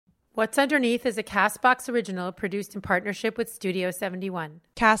What's Underneath is a CastBox original produced in partnership with Studio 71.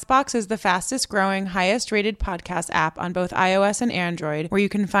 CastBox is the fastest growing, highest rated podcast app on both iOS and Android, where you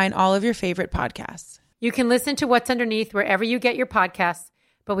can find all of your favorite podcasts. You can listen to What's Underneath wherever you get your podcasts,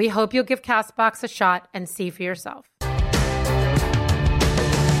 but we hope you'll give CastBox a shot and see for yourself.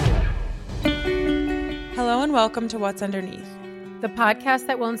 Hello and welcome to What's Underneath, the podcast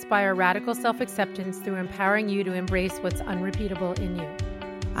that will inspire radical self-acceptance through empowering you to embrace what's unrepeatable in you.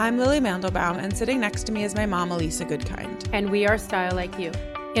 I'm Lily Mandelbaum, and sitting next to me is my mom, Elisa Goodkind. And we are Style Like You.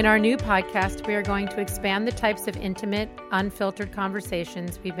 In our new podcast, we are going to expand the types of intimate, unfiltered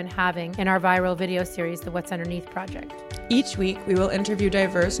conversations we've been having in our viral video series, The What's Underneath Project. Each week, we will interview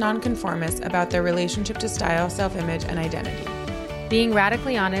diverse nonconformists about their relationship to style, self-image, and identity. Being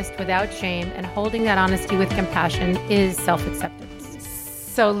radically honest without shame and holding that honesty with compassion is self-acceptance.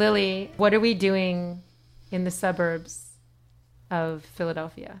 So, Lily, what are we doing in the suburbs of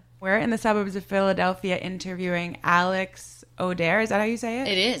Philadelphia? We're in the suburbs of Philadelphia interviewing Alex Auder. Is that how you say it?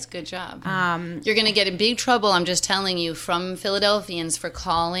 It is. Good job. You're going to get in big trouble, I'm just telling you, from Philadelphians for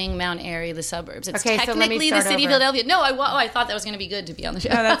calling Mount Airy the suburbs. It's technically the city of Philadelphia. No, I thought that was going to be good to be on the show.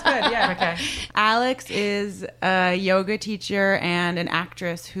 No, that's good. Yeah. Okay. Alex is a yoga teacher and an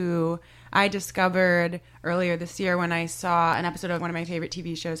actress who I discovered earlier this year when I saw an episode of one of my favorite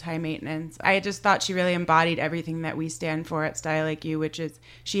TV shows, High Maintenance. I just thought she really embodied everything that we stand for at Style Like You, which is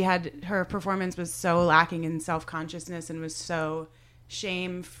her performance was so lacking in self-consciousness and was so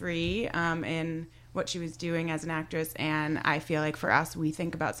shame-free in what she was doing as an actress. And I feel like for us, we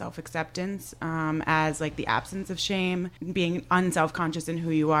think about self-acceptance as like the absence of shame, being unself-conscious in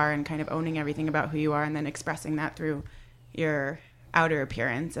who you are and kind of owning everything about who you are and then expressing that through your outer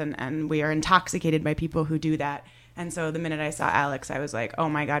appearance, and we are intoxicated by people who do that. And so the minute I saw Alex, I was like, oh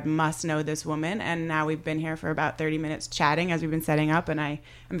my God, must know this woman. And now we've been here for about 30 minutes chatting as we've been setting up, and I'm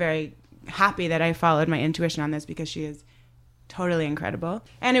very happy that I followed my intuition on this because she is totally incredible.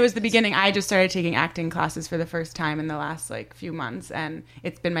 And it was the beginning. I just started taking acting classes for the first time in the last few months, and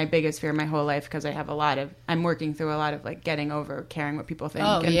it's been my biggest fear my whole life because I'm working through a lot of getting over caring what people think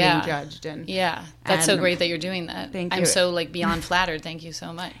and being judged. And that's so great that you're doing that. Thank you. I'm so beyond flattered. Thank you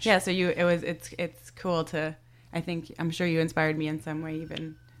so much. Yeah, so it's cool to, I'm sure you inspired me in some way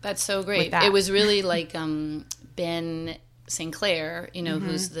even. That's so great. It was really Ben Sinclair,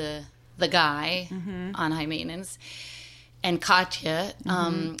 who's the guy on High Maintenance, and Katya,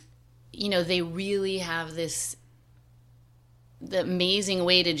 they really have the amazing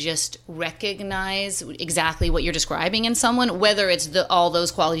way to just recognize exactly what you're describing in someone, whether it's all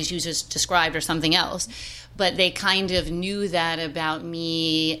those qualities you just described or something else. But they kind of knew that about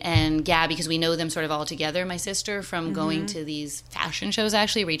me and Gaby, because we know them sort of all together, my sister, from going to these fashion shows,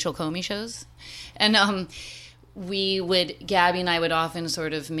 actually, Rachel Comey shows. And Gaby and I would often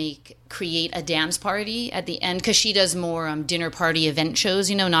sort of create a dance party at the end, because she does more dinner party event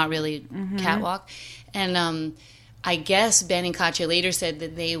shows, not really catwalk. And I guess Ben and Katya later said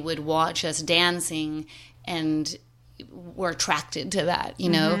that they would watch us dancing and were attracted to that,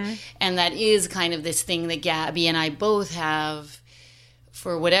 and that is kind of this thing that Gaby and I both have,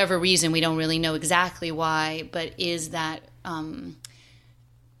 for whatever reason, we don't really know exactly why, but is that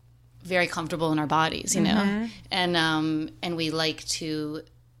very comfortable in our bodies, and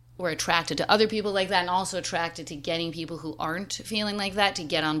we're attracted to other people like that, and also attracted to getting people who aren't feeling like that to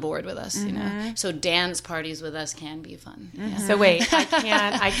get on board with us, So dance parties with us can be fun. Yeah. So wait,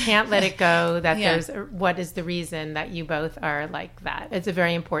 I can't let it go that there's, what is the reason that you both are like that? It's a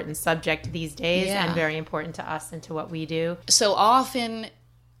very important subject these days and very important to us and to what we do. So often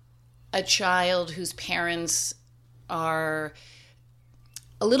a child whose parents are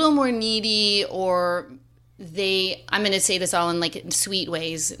a little more needy, or I'm going to say this all in sweet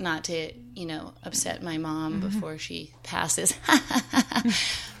ways, not to, upset my mom before she passes.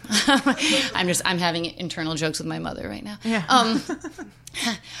 I'm having internal jokes with my mother right now. Yeah.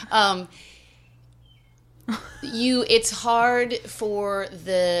 It's hard for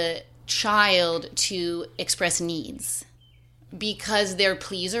the child to express needs, because they're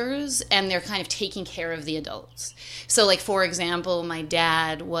pleasers and they're kind of taking care of the adults. So, for example, my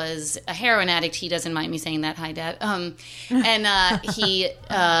dad was a heroin addict. He doesn't mind me saying that. Hi, Dad. And he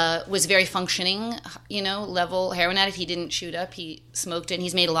was very functioning, level heroin addict. He didn't shoot up. He smoked it, and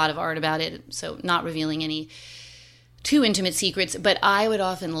he's made a lot of art about it, so not revealing any too intimate secrets. But I would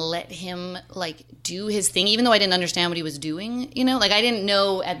often let him, do his thing, even though I didn't understand what he was doing, I didn't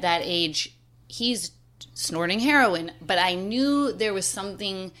know at that age he's snorting heroin, but I knew there was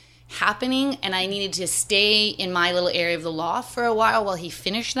something happening, and I needed to stay in my little area of the loft for a while he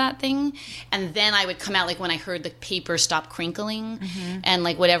finished that thing, and then I would come out, like, when I heard the paper stop crinkling and,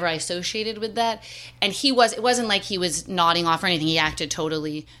 like, whatever I associated with that. And it wasn't like he was nodding off or anything. He acted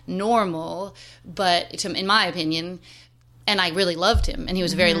totally normal, but in my opinion, and I really loved him, and he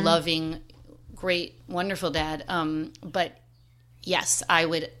was a very loving, great, wonderful dad, but yes, I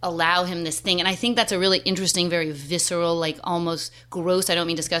would allow him this thing. And I think that's a really interesting, very visceral, like almost gross, I don't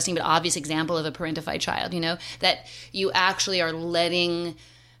mean disgusting, but obvious example of a parentified child, that you actually are letting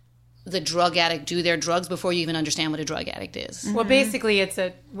the drug addict do their drugs before you even understand what a drug addict is. Well, basically,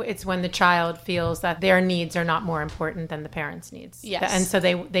 it's when the child feels that their needs are not more important than the parents' needs. Yes. And so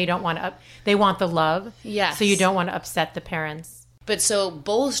they don't want to, they want the love. Yes. So you don't want to upset the parents. But so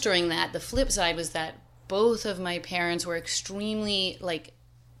bolstering that, the flip side was that both of my parents were extremely, like,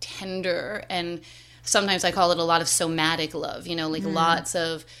 tender, and sometimes I call it a lot of somatic love, like lots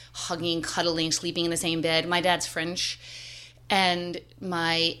of hugging, cuddling, sleeping in the same bed. My dad's French and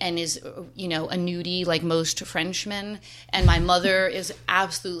is, a nudie like most Frenchmen. And my mother is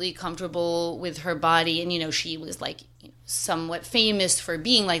absolutely comfortable with her body. And, she was like somewhat famous for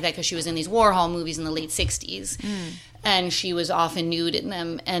being like that because she was in these Warhol movies in the late 60s. And she was often nude in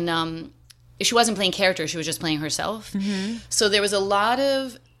them. And, she wasn't playing character, she was just playing herself. So there was a lot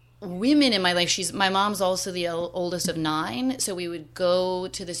of women in my life. My mom's also the oldest of 9, so we would go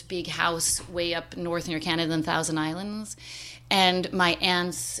to this big house way up north near Canada in Thousand Islands, and my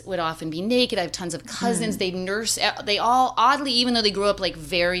aunts would often be naked. I have tons of cousins. They all, oddly, even though they grew up like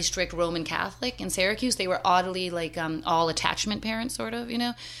very strict Roman Catholic in Syracuse, they were oddly like all attachment parents, sort of,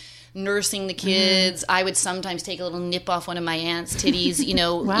 nursing the kids. I would sometimes take a little nip off one of my aunt's titties,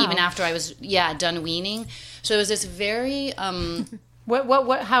 Wow. even after I was done weaning. So it was this very What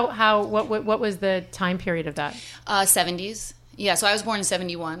was the time period of that? 70s. Yeah, so I was born in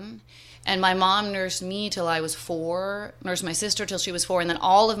 71. And my mom nursed me till I was 4, nursed my sister till she was 4, and then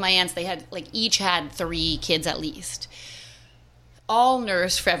all of my aunts, they had each had 3 kids at least. All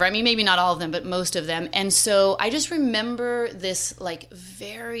nursed forever. I mean, maybe not all of them, but most of them. And so I just remember this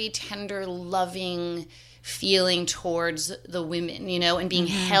very tender, loving feeling towards the women, and being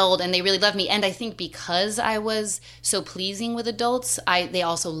held, and they really loved me. And I think because I was so pleasing with adults, they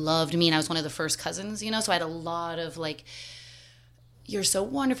also loved me, and I was one of the first cousins, so I had a lot of you're so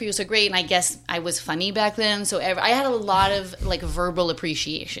wonderful, you're so great. And I guess I was funny back then, so I had a lot of verbal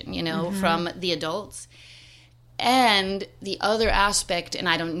appreciation, from the adults. And the other aspect, and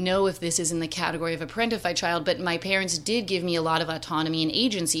I don't know if this is in the category of a parentified child, but my parents did give me a lot of autonomy and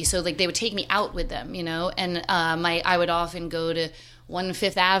agency. So they would take me out with them, and I would often go to 1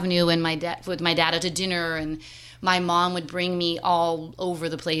 Fifth Avenue and with my dad out to dinner, and my mom would bring me all over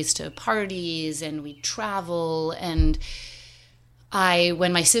the place to parties, and we'd travel. And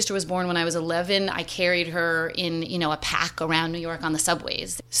when my sister was born when I was 11, I carried her in, a pack around New York on the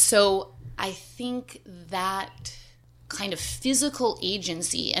subways. So I think that kind of physical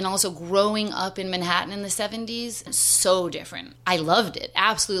agency, and also growing up in Manhattan in the 70s, so different. I loved it,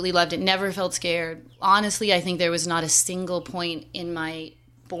 absolutely loved it, never felt scared. Honestly, I think there was not a single point in my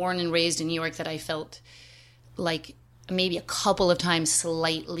born and raised in New York that I felt like maybe a couple of times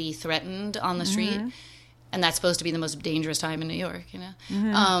slightly threatened on the street. And that's supposed to be the most dangerous time in New York,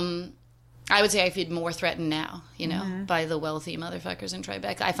 I would say I feel more threatened now, by the wealthy motherfuckers in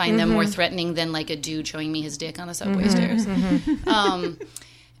Tribeca. I find them more threatening than a dude showing me his dick on the subway stairs.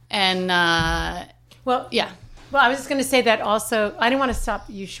 Well, yeah. Well, I was just going to say that also. I didn't want to stop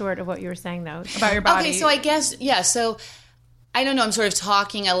you short of what you were saying, though, about your body. Okay, so I guess, so I don't know. I'm sort of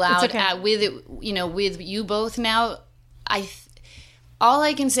talking aloud with you both now. All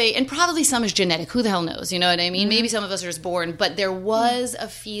I can say, and probably some is genetic. Who the hell knows? You know what I mean? Maybe some of us are just born, but there was a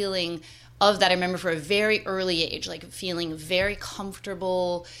feeling of that. I remember for a very early age, feeling very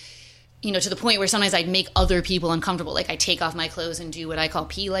comfortable, to the point where sometimes I'd make other people uncomfortable. I take off my clothes and do what I call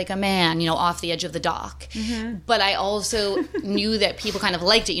pee like a man, off the edge of the dock. But I also knew that people kind of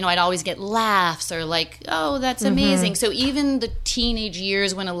liked it. I'd always get laughs or oh, that's amazing. So even the teenage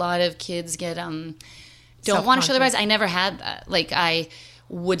years when a lot of kids get don't want to show their bodies, I never had that. I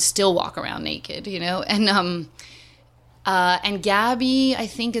would still walk around naked, And Gaby, I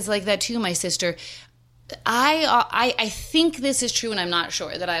think, is like that too, my sister. I think this is true, and I'm not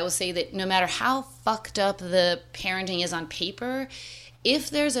sure, that I will say that no matter how fucked up the parenting is on paper, if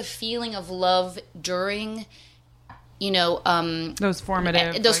there's a feeling of love during, those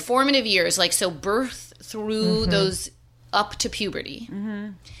formative years, so birth through those up to puberty,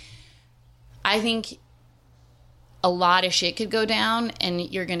 I think a lot of shit could go down and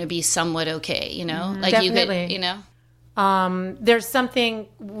you're going to be somewhat okay, Definitely. you could, There's something,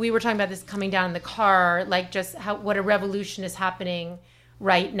 we were talking about this coming down in the car, like just what a revolution is happening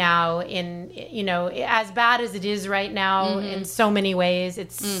right now in, as bad as it is right now in so many ways.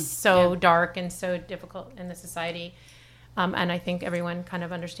 It's so dark and so difficult in the society. And I think everyone kind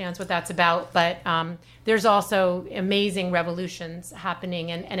of understands what that's about. But there's also amazing revolutions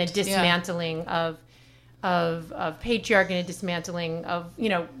happening and a dismantling of patriarchy and a dismantling of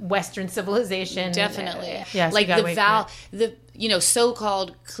Western civilization. Definitely. Yes, like the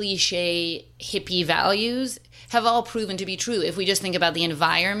so-called cliche hippie values have all proven to be true. If we just think about the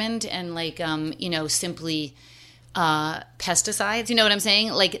environment and simply pesticides, you know what I'm saying?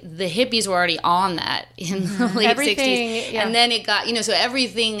 Like the hippies were already on that in the late 60s. Yeah. And then it got, so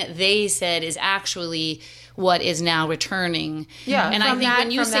everything they said is actually what is now returning. Yeah, and I think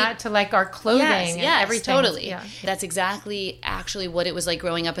when you say that to like our clothing, and everything, totally. Yeah. That's exactly actually what it was like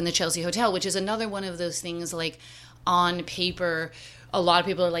growing up in the Chelsea Hotel, which is another one of those things. Like on paper, a lot of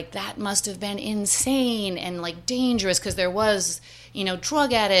people are like, that must have been insane and like dangerous because there was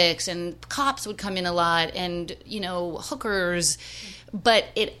drug addicts and cops would come in a lot and hookers. But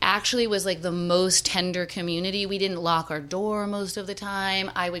it actually was like the most tender community. We didn't lock our door most of the time.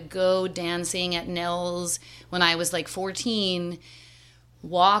 I would go dancing at Nell's when I was like 14,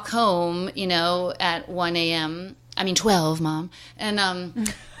 walk home, at 1 a.m. I mean, 12, Mom. And I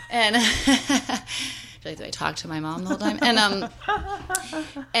talked to my mom the whole time.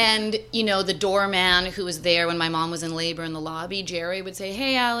 And the doorman who was there when my mom was in labor in the lobby, Jerry, would say,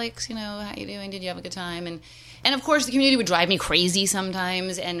 "Hey, Alex, how you doing? Did you have a good time?" And of course, the community would drive me crazy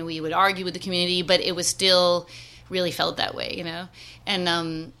sometimes, and we would argue with the community, but it was still really felt that way,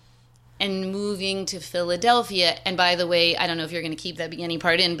 And moving to Philadelphia, and by the way, I don't know if you're going to keep that beginning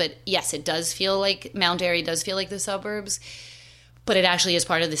part in, but yes, it does feel like Mount Airy does feel like the suburbs, but it actually is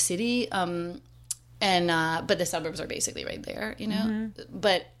part of the city. But the suburbs are basically right there,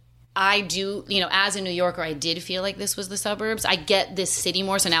 But I do, as a New Yorker, I did feel like this was the suburbs. I get this city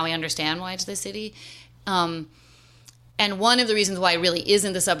more, so now I understand why it's the city. And one of the reasons why it really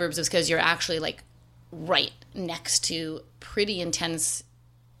isn't the suburbs is because you're actually like right next to pretty intense,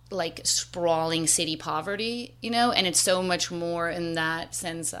 like sprawling city poverty, and it's so much more in that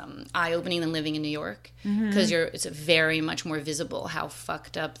sense eye-opening than living in New York because it's very much more visible how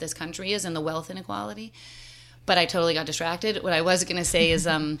fucked up this country is and the wealth inequality. But I totally got distracted. What I was going to say is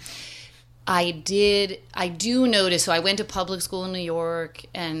I do notice, so I went to public school in New York,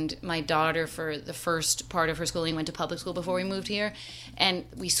 and my daughter, for the first part of her schooling, went to public school before we moved here, and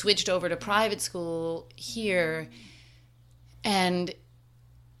we switched over to private school here, and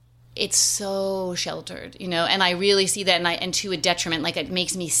it's so sheltered, and I really see that, and to a detriment. Like, it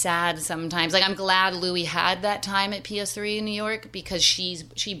makes me sad sometimes. Like, I'm glad Louie had that time at PS3 in New York because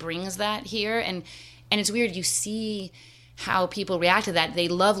she brings that here, and it's weird. You see how people react to that. They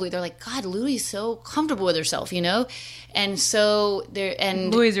love Louie. They're like, God, Louie's so comfortable with herself, And so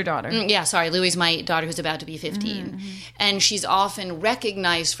Louie's your daughter. Yeah, sorry. Louie's my daughter who's about to be 15. And she's often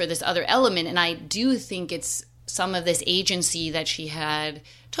recognized for this other element. And I do think it's some of this agency that she had,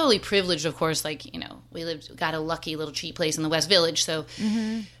 totally privileged, of course. Like, we got a lucky little cheap place in the West Village. So,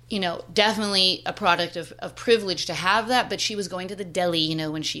 definitely a product of privilege to have that. But she was going to the deli,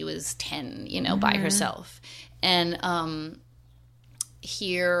 when she was 10, by herself. And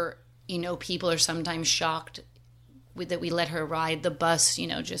here, people are sometimes shocked that we let her ride the bus,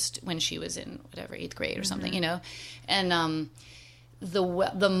 just when she was in whatever 8th grade or something, And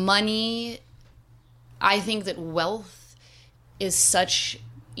the money, I think that wealth is such,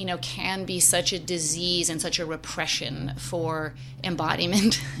 can be such a disease and such a repression for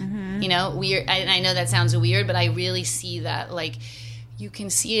embodiment. Weird. And I know that sounds weird, but I really see that. Like, you can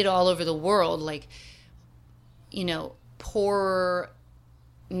see it all over the world. Like, poor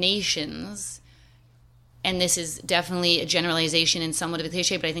nations, and this is definitely a generalization and somewhat of a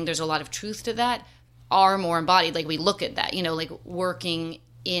cliche, but I think there's a lot of truth to that, are more embodied. Like, we look at that, like working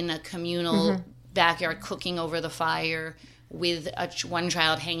in a communal backyard, cooking over the fire with one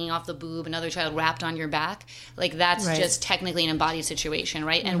child hanging off the boob, another child wrapped on your back. Like, that's just technically an embodied situation,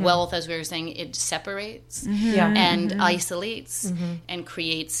 right? And wealth, as we were saying, it separates and isolates and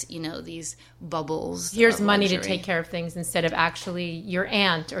creates, these bubbles. Here's money to take care of things instead of actually your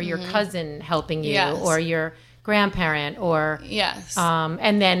aunt or your cousin helping you or your grandparent or... Yes.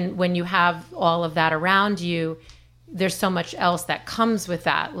 And then when you have all of that around you, there's so much else that comes with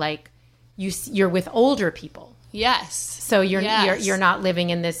that. Like, you're with older people. Yes. So you're not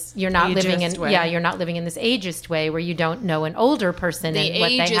living in this you're not living in this ageist way where you don't know an older person and what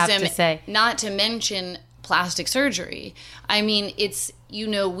they have to say. Not to mention plastic surgery. I mean, it's,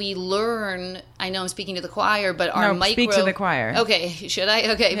 we learn, I know I'm speaking to the choir, but our speak to the choir. Okay, should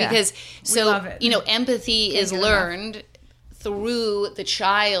I? Okay, yeah. because, we love it. Empathy is learned through the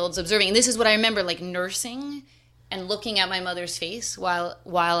child's observing. And this is what I remember, like nursing and looking at my mother's face while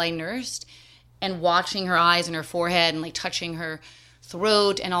I nursed and watching her eyes and her forehead and like touching her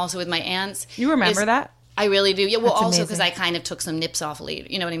throat, and also with my aunts. You remember that? I really do. Yeah, well, That's also because amazing. I kind of took some nips off later.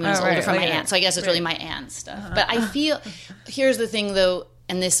 You know what I mean? I was older from my aunt. So I guess it's really my aunt's stuff. But I feel, here's the thing though,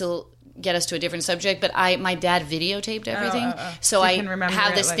 and this will get us to a different subject, but my dad videotaped everything. So I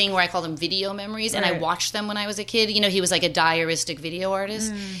have this thing where I call them video memories, and I watched them when I was a kid. He was like a diaristic video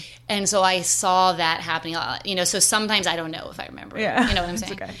artist. And so I saw that happening, so sometimes I don't know if I remember. Yeah. You know what I'm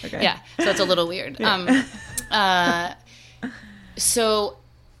saying? Okay. Yeah. So it's a little weird. So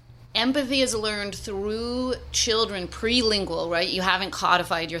empathy is learned through children prelingual, right? You haven't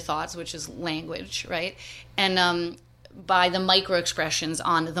codified your thoughts, which is language, right? And by the micro expressions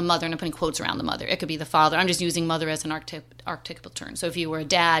on the mother, and I'm putting quotes around the mother. It could be the father. I'm just using mother as an archetypal term. So if you were a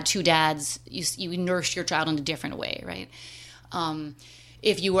dad, two dads, you nurse your child in a different way, right?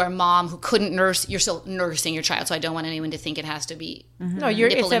 If you were a mom who couldn't nurse, you're still nursing your child. So I don't want anyone to think it has to be No,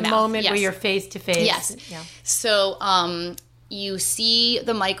 it's a moment where you're face to face. Yes. Yeah. So you see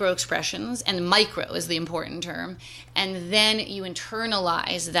the micro expressions, and micro is the important term, and then you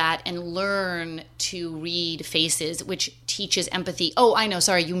internalize that and learn to read faces, which teaches empathy. Oh, I know,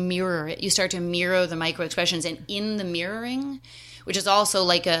 sorry, you mirror it. You start to mirror the micro expressions, and in the mirroring, which is also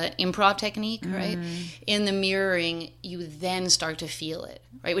like a improv technique, right? In the mirroring, you then start to feel it,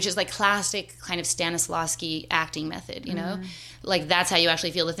 right? Which is like classic kind of Stanislavski acting method, Like that's how you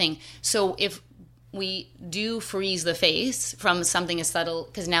actually feel the thing. So if we do freeze the face from something as subtle,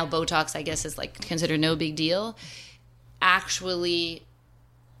 because now Botox, I guess, is like considered no big deal. Actually,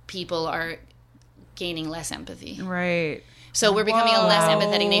 people are gaining less empathy. Right. So we're becoming a less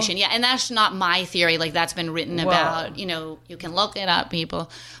empathetic nation. Yeah, and that's not my theory. Like that's been written about. You can look it up, people.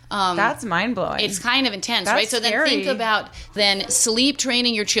 That's mind-blowing. It's kind of intense, That's right? So scary. then think about sleep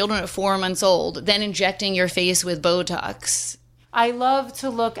training your children at 4 months old, then injecting your face with Botox. I love to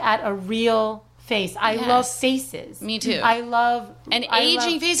look at a real face. I love faces. Me too. And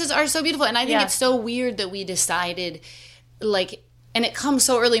aging faces are so beautiful. And I think it's so weird that we decided, and it comes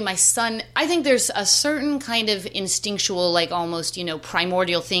so early. My son, I think there's a certain kind of instinctual, almost,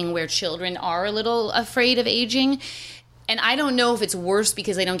 primordial thing where children are a little afraid of aging. And I don't know if it's worse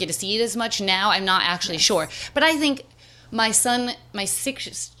because they don't get to see it as much now. I'm not actually sure. But I think my son, my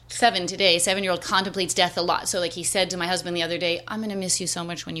 7-year-old contemplates death a lot. So he said to my husband the other day, I'm going to miss you so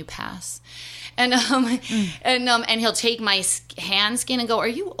much when you pass. And he'll take my hand skin and go, are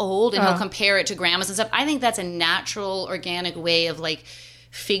you old? And he'll compare it to grandma's and stuff. I think that's a natural, organic way of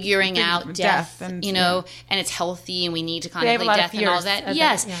figuring out death, and it's healthy, and we need to contemplate death and all that.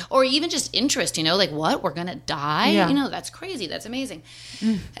 Yes. Or even just interest, what? We're going to die? Yeah. That's crazy. That's amazing.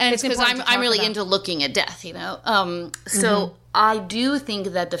 And it's because I'm really into looking at death, So I do think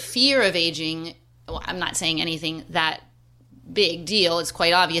that the fear of aging, well, I'm not saying anything that big deal, it's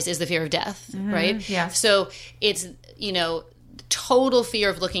quite obvious, is the fear of death, right? Yeah. So it's, total fear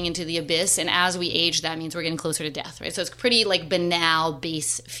of looking into the abyss, and as we age, that means we're getting closer to death, right? So it's pretty banal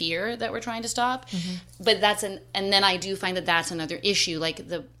base fear that we're trying to stop. But and then I do find that that's another issue,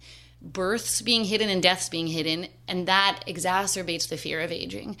 the births being hidden and deaths being hidden, and that exacerbates the fear of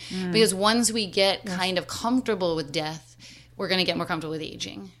aging. Because once we get kind of comfortable with death, we're going to get more comfortable with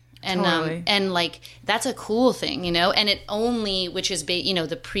aging. And totally. That's a cool thing, and it only, which is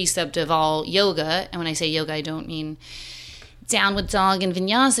the precept of all yoga. And when I say yoga, I don't mean downward dog and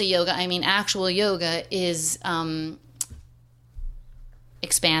vinyasa yoga. I mean actual yoga is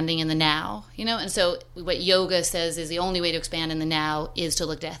expanding in the now, And so what yoga says is the only way to expand in the now is to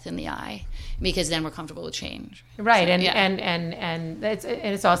look death in the eye, because then we're comfortable with change. Right, so, and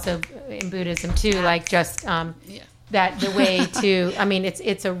it's also in Buddhism too, that the way to,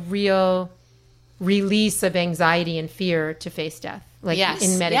 it's a real release of anxiety and fear to face death,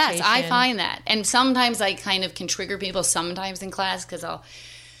 in meditation. Yes, I find that. And sometimes I kind of can trigger people sometimes in class because I'll,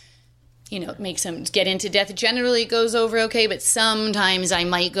 make some get into death. Generally it goes over okay, but sometimes I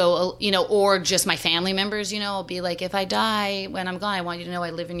might go, or just my family members, I'll be like, if I die when I'm gone, I want you to know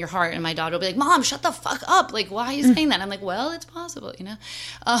I live in your heart. And my daughter will be like, Mom, shut the fuck up. Why are you saying that? I'm like, well, it's possible, because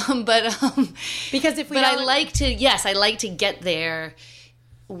if we I like to get there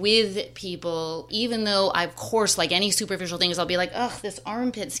with people, even though I, of course, like any superficial things, I'll be like, ugh, this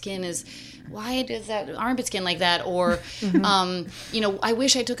armpit skin is, why does that armpit skin like that? Or, I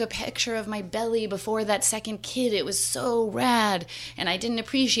wish I took a picture of my belly before that second kid. It was so rad and I didn't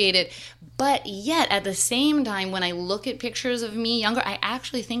appreciate it. But yet, at the same time, when I look at pictures of me younger, I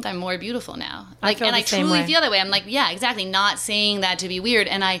actually think I'm more beautiful now. Like, feel and the I same truly way. feel that way. I'm like, yeah, exactly. Not saying that to be weird.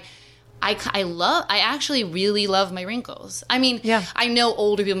 And I actually really love my wrinkles. I mean, Yeah. I know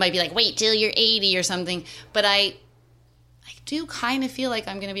older people might be like, wait till you're 80 or something, but I do kind of feel like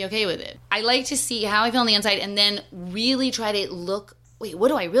I'm going to be okay with it. I like to see how I feel on the inside and then really try to look, wait, what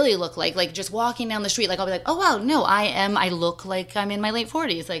do I really look like? Like just walking down the street, like I'll be like, oh wow, no, I look like I'm in my late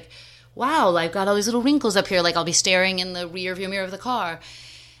 40s. Like, wow, I've got all these little wrinkles up here. Like I'll be staring in the rear view mirror of the car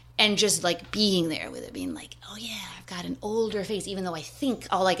and just like being there with it, being like, oh yeah, I've got an older face, even though I think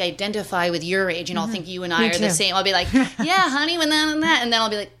I'll like identify with your age and I'll think you and I are the same. I'll be like, yeah, honey, when that and that. And then I'll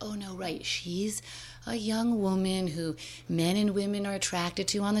be like, oh no, right, she's a young woman who men and women are attracted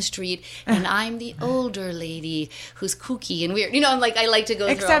to on the street, and I'm the older lady who's kooky and weird. You know, I'm like, I like to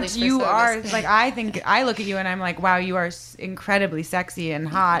go through all these Except you are, personas. like, I think, I look at you and I'm like, wow, you are incredibly sexy and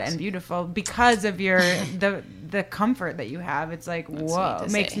hot and beautiful because of your, the comfort that you have. It's like, That's whoa, sweet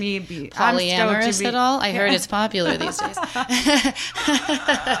to makes say. me be Polyamorous at all? I heard it's popular these days.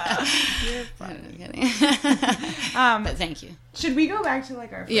 You're fun. I'm kidding. But thank you. Should we go back to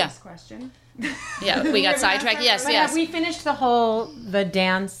like our first question? Yeah, we got sidetracked. Yes, But yes. we finished the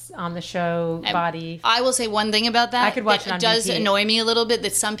dance on the show body. I will say one thing about that. I could watch it on does repeat. annoy me a little bit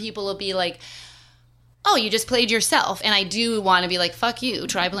that some people will be like, oh, you just played yourself. And I do want to be like, fuck you,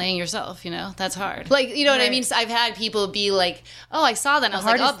 try playing yourself, you know? That's hard. Like, you know what I mean? So I've had people be like, oh, I saw that. And I was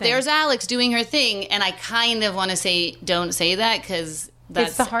like, hardest oh, thing. there's Alex doing her thing. And I kind of want to say, don't say that because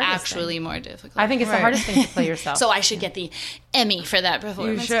that's the hardest actually more difficult. I think it's the hardest thing to play yourself. So I should get the Emmy for that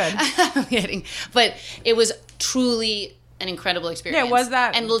performance. You should. I'm kidding. But it was truly an incredible experience. Yeah, was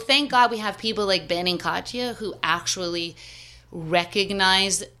that- And thank God we have people like Ben and Katya who actually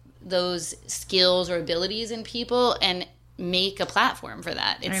recognize those skills or abilities in people and make a platform for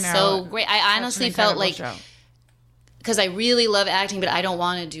that. It's so great. I honestly felt like, because I really love acting, but I don't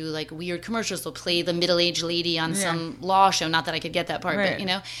want to do like weird commercials. They'll play the middle-aged lady on some law show. Not that I could get that part, but you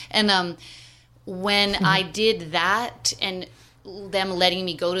know. And when I did that, and them letting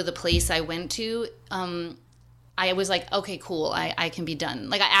me go to the place I went to, I was like, okay, cool. I can be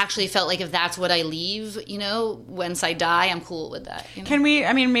done. Like I actually felt like if that's what I leave, you know, once I die, I'm cool with that. You know? Can we,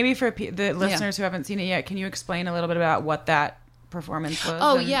 I mean, maybe for the listeners who haven't seen it yet, can you explain a little bit about what that performance was?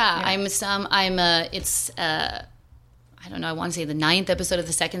 Oh and, yeah, it's I don't know, I want to say the 9th episode of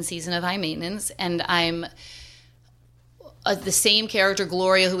the 2nd season of High Maintenance, and I'm the same character,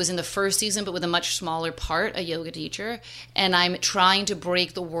 Gloria, who was in the 1st season, but with a much smaller part, a yoga teacher, and I'm trying to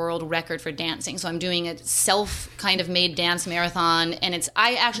break the world record for dancing. So I'm doing a self kind of made dance marathon, and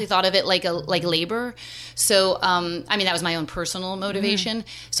I actually thought of it like labor. So, I mean, that was my own personal motivation.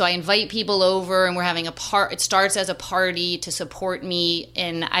 So I invite people over, and we're having it starts as a party to support me,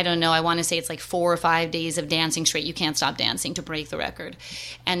 and I don't know, I want to say it's like 4 or 5 days of dancing straight. You can't stop dancing to break the record.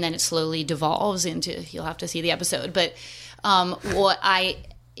 And then it slowly devolves into, you'll have to see the episode, but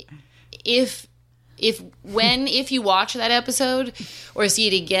if you watch that episode or see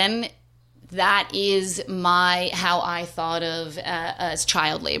it again, that is how I thought of as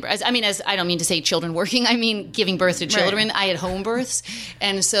child labor. As I don't mean to say children working. I mean giving birth to children. Right. I had home births,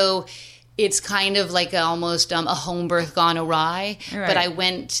 and so it's kind of like almost a home birth gone awry. Right. But I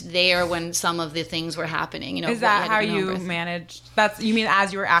went there when some of the things were happening. You know, is that how you managed? You mean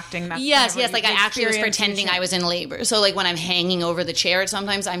as you were acting? That's yes. Like I actually was pretending I was in labor. So like when I'm hanging over the chair,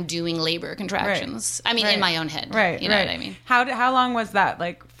 sometimes I'm doing labor contractions. Right. I mean, in my own head. Right. You know what I mean? How long was that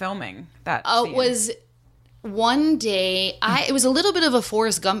like filming that? It was one day. It was a little bit of a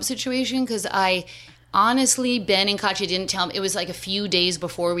Forrest Gump situation because honestly, Ben and Katya didn't tell me. It was like a few days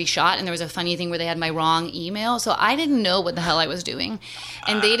before we shot, and there was a funny thing where they had my wrong email. So I didn't know what the hell I was doing.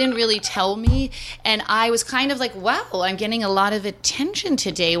 And they didn't really tell me. And I was kind of like, wow, I'm getting a lot of attention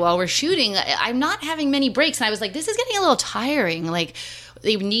today while we're shooting. I'm not having many breaks. And I was like, this is getting a little tiring. Like,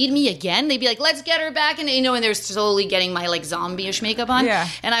 they need me again. They'd be like, let's get her back. And, you know, and they're slowly getting my, like, zombie-ish makeup on. Yeah.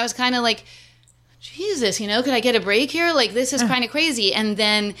 And I was kind of like, Jesus, you know, could I get a break here? Like, this is kind of crazy. And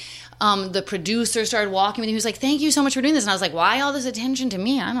then the producer started walking with me. He was like, thank you so much for doing this. And I was like, why all this attention to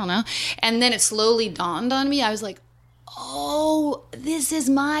me? I don't know. And then it slowly dawned on me. I was like, oh, this is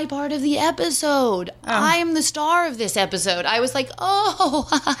my part of the episode. I'm the star of this episode. I was like, oh.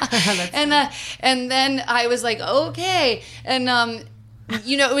 And then I was like, okay. And,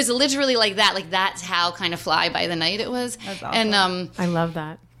 you know, it was literally like that. Like, that's how kind of fly by the night it was. That's awesome. And I love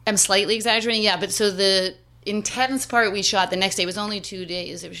that. I'm slightly exaggerating, yeah. But so the intense part we shot the next day was only 2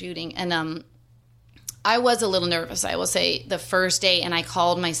 days of shooting, and I was a little nervous, I will say, the first day, and I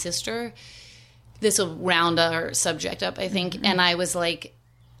called my sister. This will round our subject up, I think. Mm-hmm. And I was like,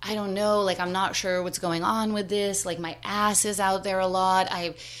 I don't know, like, I'm not sure what's going on with this. Like, my ass is out there a lot.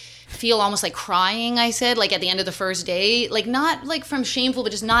 I feel almost like crying, I said, like at the end of the first day, like not like from shameful,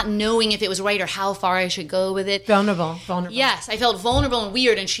 but just not knowing if it was right or how far I should go with it. Vulnerable. Yes, I felt vulnerable and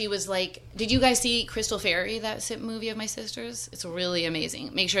weird. And she was like, did you guys see Crystal Fairy, that movie of my sister's? It's really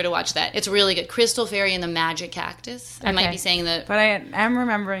amazing. Make sure to watch that. It's really good. Crystal Fairy and the Magic Cactus. I might be saying that. But I am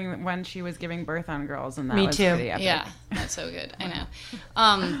remembering when she was giving birth on girls, and that was pretty epic. Yeah, that's so good. I know.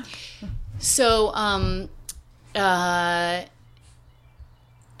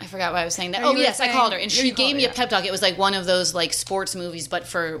 I forgot what I was saying. I called her, and she gave me a pep talk. It was like one of those like sports movies, but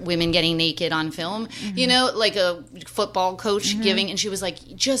for women getting naked on film. You know, like a football coach giving, and she was like,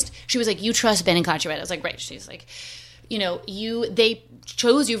 you trust Ben and Conchita. I was like, right. She's like, you know, they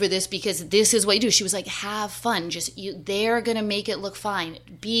chose you for this because this is what you do. She was like, have fun. They're gonna make it look fine.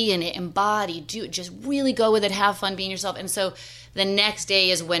 Be in it, embody, just really go with it. Have fun being yourself. And so the next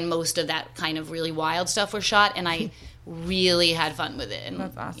day is when most of that kind of really wild stuff was shot, and I really had fun with it. And,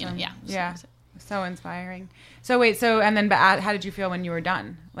 that's awesome. You know, so inspiring. So how did you feel when you were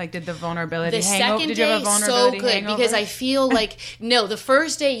done? Like, did the vulnerability hangover? Did you have a vulnerability so good hangover? Because I feel like the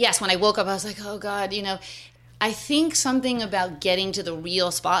first day, yes, when I woke up, I was like, oh God, you know. I think something about getting to the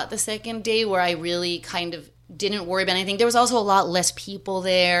real spot the second day where I really kind of didn't worry about anything. There was also a lot less people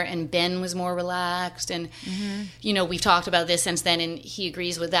there, and Ben was more relaxed. And, you know, we've talked about this since then, and he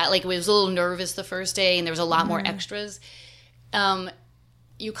agrees with that. Like, I was a little nervous the first day, and there was a lot more extras.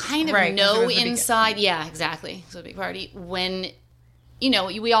 You kind of know inside. Yeah, exactly. It's a big party. When, you know,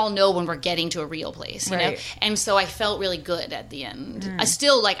 we all know when we're getting to a real place, you know? And so I felt really good at the end. I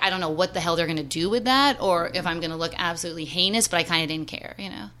still, like, I don't know what the hell they're going to do with that, or if I'm going to look absolutely heinous, but I kind of didn't care,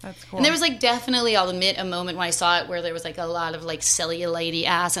 you know? That's cool. And there was, like, definitely, I'll admit, a moment when I saw it where there was, like, a lot of, like, cellulite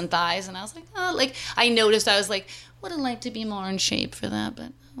ass and thighs, and I was like, oh, like, I noticed, I was like, would have liked to be more in shape for that,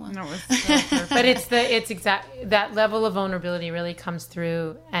 but well. No, it was so perfect. But that level of vulnerability really comes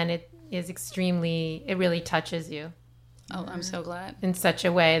through, and it really touches you. Oh, I'm so glad. In such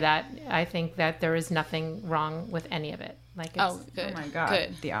a way that I think that there is nothing wrong with any of it. Like, good. Oh my God,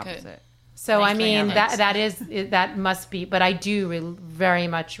 good. The opposite. Good. So I mean that must be. But I do very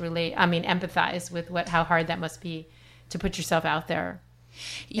much relate. I mean, empathize with how hard that must be to put yourself out there.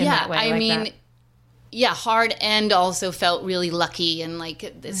 Hard, and also felt really lucky, and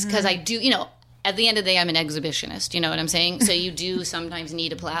like this because I do, you know. At the end of the day, I'm an exhibitionist, you know what I'm saying? So you do sometimes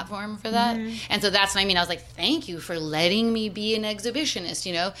need a platform for that. And so that's what I mean. I was like, thank you for letting me be an exhibitionist,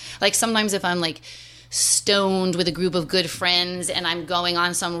 you know? Like sometimes if I'm like stoned with a group of good friends and I'm going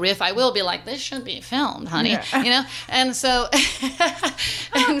on some riff, I will be like, this should be filmed, honey, you know? And so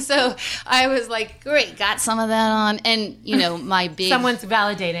I was like, great, got some of that on. And, you know, my big... Someone's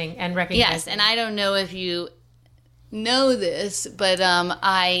validating and recognizing. Yes, and I don't know if you... know this, but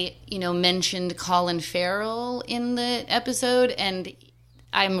I, you know, mentioned Colin Farrell in the episode, and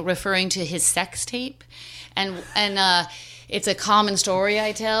I'm referring to his sex tape, and it's a common story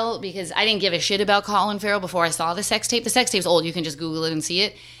I tell because I didn't give a shit about Colin Farrell before I saw the sex tape. The sex tape's old; you can just Google it and see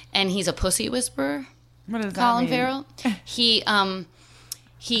it. And he's a pussy whisperer. What does Colin that mean? Farrell.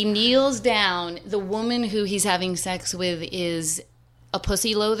 He kneels down. The woman who he's having sex with is a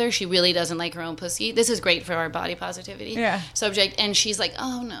pussy loather. She really doesn't like her own pussy. This is great for our body positivity subject. And she's like,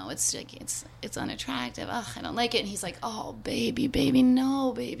 oh no, it's unattractive. Oh, I don't like it. And he's like, oh baby,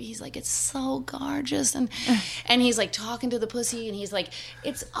 no baby. He's like, it's so gorgeous. And he's like talking to the pussy, and he's like,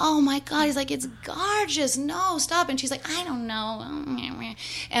 it's, oh my God. He's like, it's gorgeous. No, stop. And she's like, I don't know.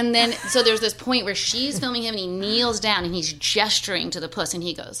 And then, so there's this point where she's filming him, and he kneels down and he's gesturing to the puss, and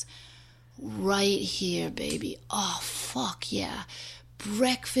he goes, right here, baby. Oh, fuck yeah.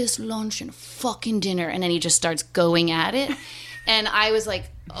 Breakfast, lunch, and fucking dinner. And then he just starts going at it. And I was like,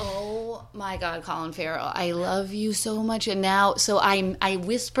 oh my God, Colin Farrell, I love you so much. And now, so I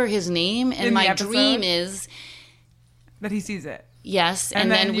whisper his name, and my dream is that he sees it. Yes. And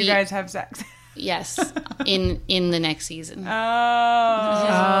then you guys have sex. Yes, in the next season. Oh.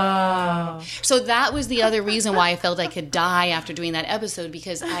 So that was the other reason why I felt I could die after doing that episode,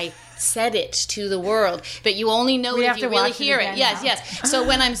 because I said it to the world. But you only know it if you really hear it. Yes, yes. So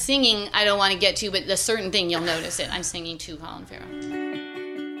when I'm singing, I don't want to get to, but a certain thing, you'll notice it. I'm singing to Colin Farrell.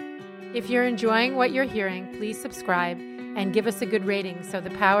 If you're enjoying what you're hearing, please subscribe and give us a good rating so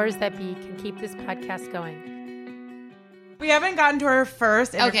the powers that be can keep this podcast going. We haven't gotten to our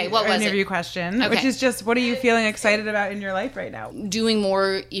first interview question, which is just, what are you feeling excited about in your life right now? Doing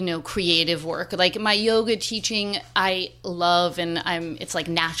more, you know, creative work. Like my yoga teaching, I love, and it's like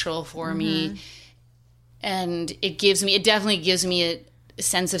natural for me. And it definitely gives me a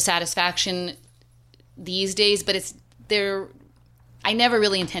sense of satisfaction these days, but I never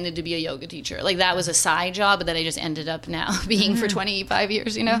really intended to be a yoga teacher. Like, that was a side job, but that I just ended up now being for 25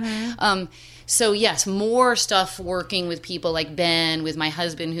 years, you know? So yes, more stuff working with people like Ben, with my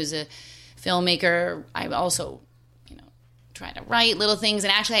husband, who's a filmmaker. I also, try to write little things.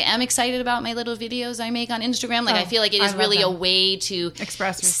 And actually, I am excited about my little videos I make on Instagram. Like, I feel like it is really a way to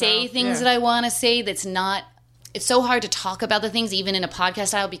express yourself, say things that I want to say that's not... It's so hard to talk about the things, even in a podcast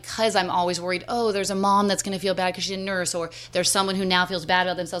style, because I'm always worried, there's a mom that's going to feel bad because she's a nurse, or there's someone who now feels bad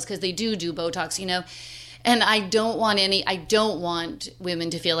about themselves because they do Botox, And I don't want women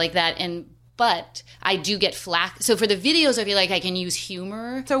to feel like that. But I do get flack. So for the videos, I feel like I can use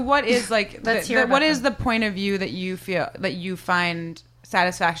humor. So what is what is the point of view that you feel that you find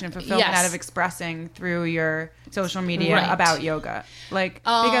satisfaction and fulfillment out of expressing through your social media about yoga? Like,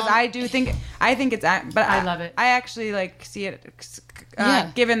 because I think it's, but I love it. I actually see it,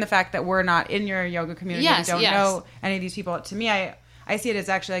 given the fact that we're not in your yoga community, we don't know any of these people. To me, I see it as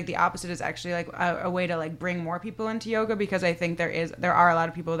actually the opposite, is actually a way to bring more people into yoga, because I think there are a lot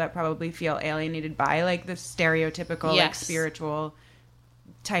of people that probably feel alienated by the stereotypical spiritual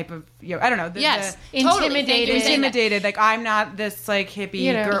type of yoga. I don't know. Intimidated. Like, I'm not this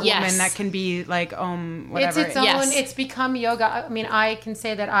hippie girl woman that can be whatever. It's its own. It's become yoga. I mean, I can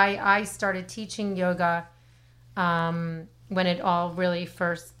say that I started teaching yoga when it all really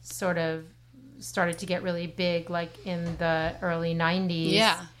first sort of started to get really big, in the early 90s.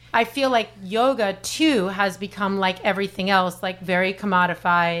 Yeah. I feel like yoga too has become everything else, very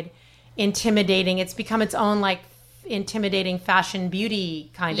commodified, intimidating. It's become its own intimidating fashion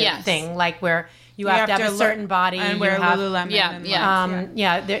beauty kind of thing, where you have to have a certain body and wear Lululemon.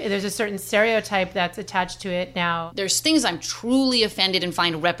 There's a certain stereotype that's attached to it now. There's things I'm truly offended and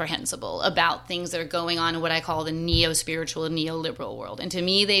find reprehensible about things that are going on in what I call the neo-spiritual, neoliberal world. And to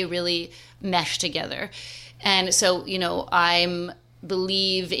me, they really mesh together. And so, I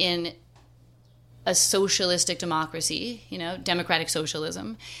believe in a socialistic democracy, democratic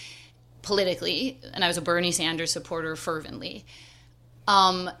socialism, politically, and I was a Bernie Sanders supporter fervently.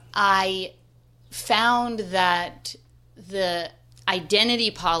 I found that the identity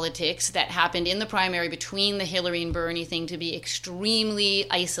politics that happened in the primary between the Hillary and Bernie thing to be extremely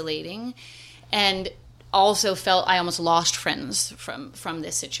isolating, and also felt I almost lost friends from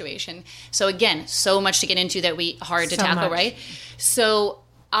this situation. So again, so much to get into that hard to tackle, right? So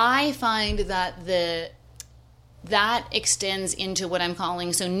I find that that extends into what I'm calling,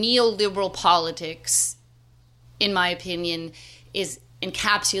 neoliberal politics, in my opinion, is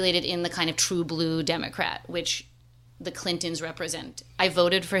encapsulated in the kind of true blue Democrat, which the Clintons represent. I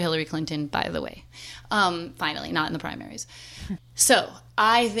voted for Hillary Clinton, by the way. Finally, not in the primaries. So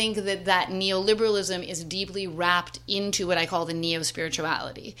I think that neoliberalism is deeply wrapped into what I call the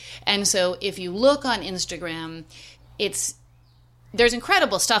neo-spirituality. And so if you look on Instagram, there's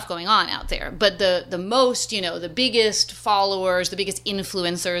incredible stuff going on out there, but the most, the biggest followers, the biggest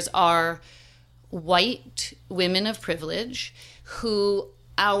influencers are white women of privilege who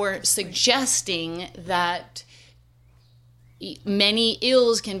are suggesting that many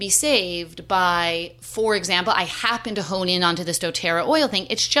ills can be saved by, for example, I happen to hone in onto this doTERRA oil thing.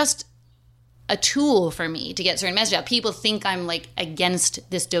 It's just a tool for me to get certain message out. People think I'm against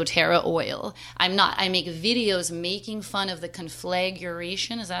this doTERRA oil. I'm not. I make videos making fun of the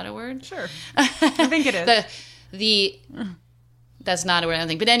conflagration. Is that a word? Sure. I think it is. That's not a word, I don't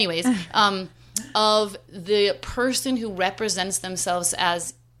think. But anyways, of the person who represents themselves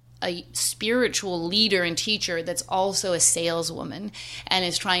as a spiritual leader and teacher that's also a saleswoman and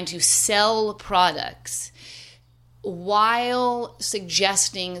is trying to sell products while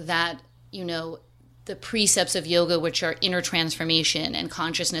suggesting that, the precepts of yoga, which are inner transformation and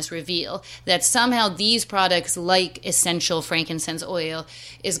consciousness reveal, that somehow these products like essential frankincense oil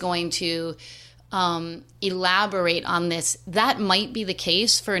is going to elaborate on this. That might be the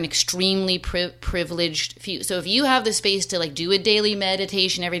case for an extremely privileged few. So if you have the space to do a daily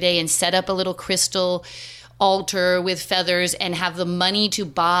meditation every day and set up a little crystal altar with feathers and have the money to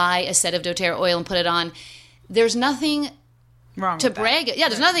buy a set of doTERRA oil and put it on, there's nothing wrong to with brag. That. Yeah,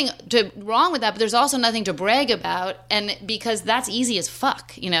 there's nothing wrong with that, but there's also nothing to brag about, and because that's easy as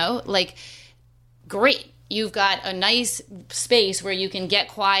fuck, great. You've got a nice space where you can get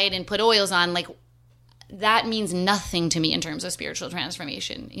quiet and put oils on, that means nothing to me in terms of spiritual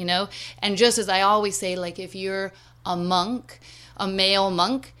transformation, And just as I always say, if you're a monk, a male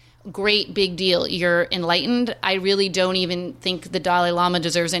monk, great, big deal. You're enlightened. I really don't even think the Dalai Lama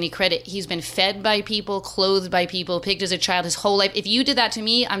deserves any credit. He's been fed by people, clothed by people, picked as a child his whole life. If you did that to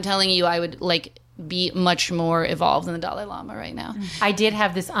me, I'm telling you, I would be much more evolved than the Dalai Lama right now. I did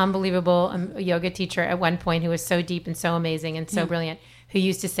have this unbelievable yoga teacher at one point who was so deep and so amazing and so brilliant, who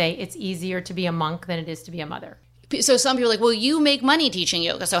used to say it's easier to be a monk than it is to be a mother. So some people are like, well, you make money teaching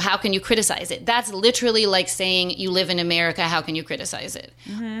yoga, so how can you criticize it? That's literally like saying you live in America, how can you criticize it?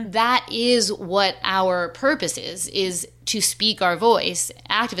 That is what our purpose is to speak our voice,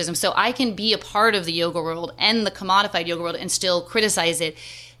 activism. So I can be a part of the yoga world and the commodified yoga world and still criticize it.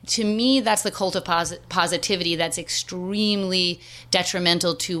 To me, that's the cult of positivity that's extremely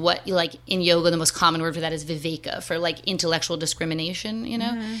detrimental to what, like in yoga, the most common word for that is viveka, for like intellectual discrimination, you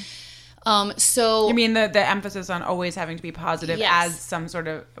know? So you mean the emphasis on always having to be positive as some sort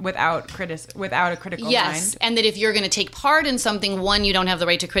of without a critical mind? And that if you're going to take part in something, one, you don't have the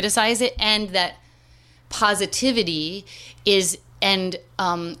right to criticize it, and that positivity is and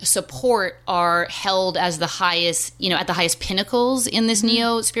support are held as the highest, at the highest pinnacles in this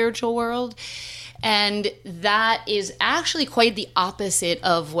neo-spiritual world. And that is actually quite the opposite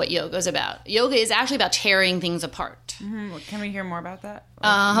of what yoga is about. Yoga is actually about tearing things apart. Can we hear more about that?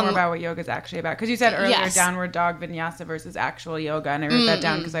 More about what yoga is actually about? Because you said earlier downward dog vinyasa versus actual yoga, and I wrote that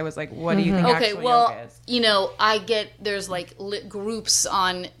down because I was like, what do you think actual yoga is? There's like groups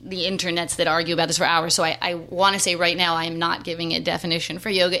on the internets that argue about this for hours, so I want to say right now I am not giving a definition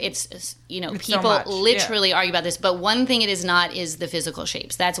for yoga. It's people literally argue about this, but one thing it is not is the physical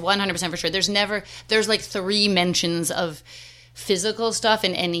shapes. That's 100% for sure. There's like 3 mentions of physical stuff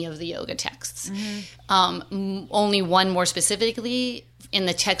in any of the yoga texts. Only one more specifically in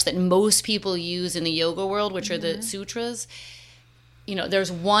the text that most people use in the yoga world, which are the sutras.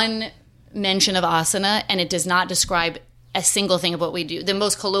 There's one mention of asana, and it does not describe a single thing of what we do. The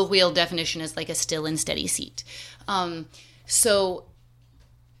most colloquial definition is like a still and steady seat. So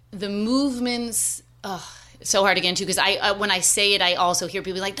the movements, it's so hard to get into because I when I say it, I also hear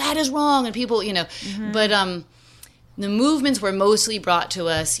people like, that is wrong, and people, but the movements were mostly brought to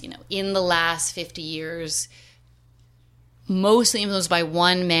us, in the last 50 years, mostly influenced by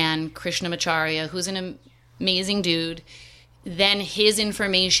one man, Krishnamacharya, who's an amazing dude. Then his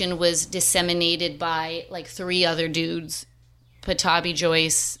information was disseminated by like 3 other dudes. Patabi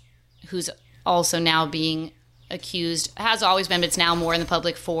Joyce, who's also now being accused, has always been, but it's now more in the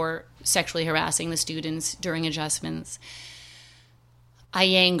public, for sexually harassing the students during adjustments.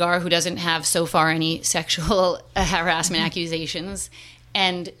 Iyengar, who doesn't have so far any sexual harassment accusations,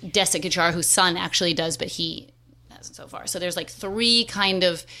 and Desikachar, whose son actually does, but he hasn't so far. So there's like 3 kind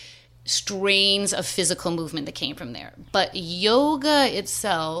of strains of physical movement that came from there. But yoga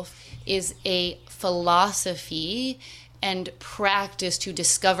itself is a philosophy and practice to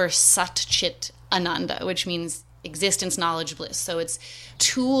discover Sat Chit Ananda, which means existence, knowledge, bliss. So it's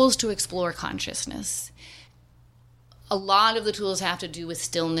tools to explore consciousness. A lot of the tools have to do with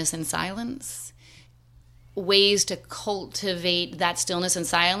stillness and silence, ways to cultivate that stillness and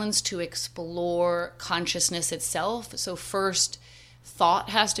silence to explore consciousness itself. So first, thought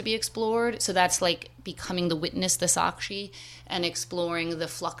has to be explored. So that's like becoming the witness, the sakshi, and exploring the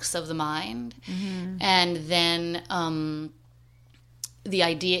flux of the mind. And then the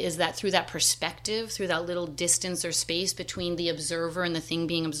idea is that through that perspective, through that little distance or space between the observer and the thing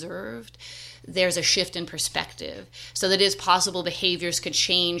being observed, there's a shift in perspective. So that it is possible behaviors could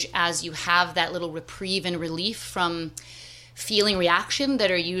change as you have that little reprieve and relief from feeling reaction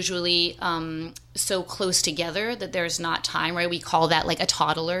that are usually so close together that there's not time, right? We call that like a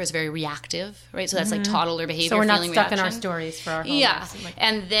toddler is very reactive, right? So that's like toddler behavior. So we're not feeling stuck reaction. in our stories for our whole lives.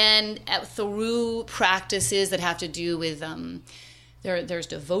 And then through practices that have to do with there's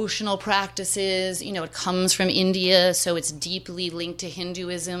devotional practices. It comes from India, so it's deeply linked to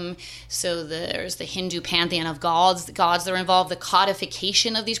Hinduism. So there's the Hindu pantheon of gods that are involved, the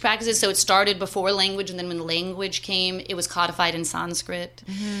codification of these practices. So it started before language, and then when language came, it was codified in Sanskrit.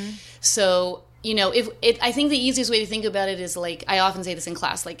 So, I think the easiest way to think about it is like, I often say this in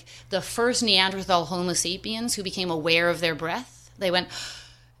class, like the first Neanderthal Homo sapiens who became aware of their breath, they went,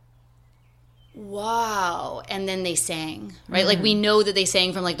 wow, and then they sang, right? Like we know that they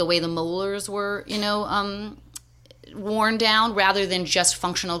sang from like the way the molars were, worn down, rather than just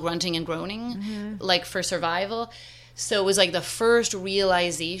functional grunting and groaning, like for survival. So it was like the first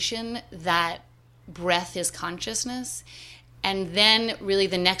realization that breath is consciousness. And then really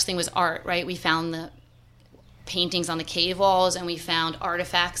the next thing was art, right? We found the paintings on the cave walls, and we found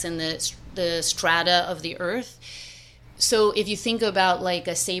artifacts in the strata of the earth. So if you think about like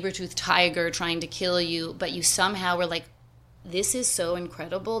a saber-toothed tiger trying to kill you, but you somehow were like, this is so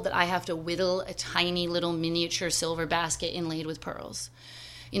incredible that I have to whittle a tiny little miniature silver basket inlaid with pearls.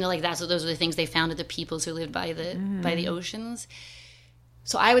 Those are the things they found at the peoples who lived by the oceans.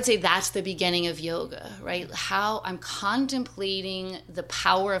 So I would say that's the beginning of yoga, right? How I'm contemplating the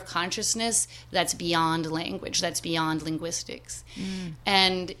power of consciousness that's beyond language, that's beyond linguistics.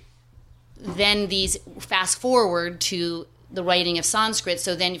 And then these fast forward to the writing of Sanskrit.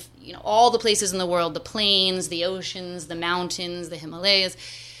 So then, all the places in the world, the plains, the oceans, the mountains, the Himalayas,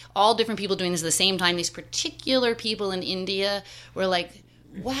 all different people doing this at the same time. These particular people in India were like,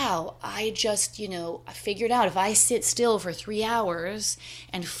 wow, I just, I figured out if I sit still for 3 hours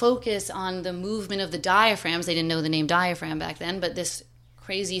and focus on the movement of the diaphragms, they didn't know the name diaphragm back then, but this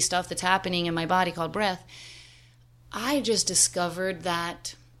crazy stuff that's happening in my body called breath, I just discovered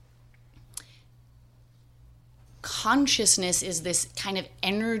that consciousness is this kind of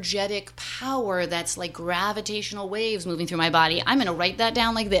energetic power that's like gravitational waves moving through my body. I'm going to write that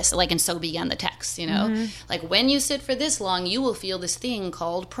down like this, and so began the text, Like when you sit for this long, you will feel this thing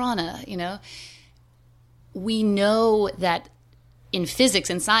called prana, We know that in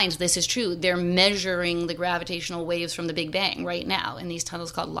physics and science, this is true. They're measuring the gravitational waves from the Big Bang right now in these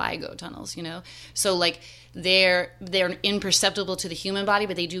tunnels called LIGO tunnels, So like they're imperceptible to the human body,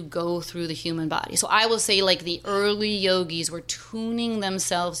 but they do go through the human body. So I will say like the early yogis were tuning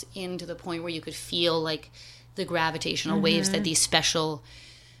themselves into the point where you could feel like the gravitational waves that these special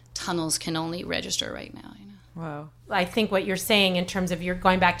tunnels can only register right now, Wow. I think what you're saying in terms of you're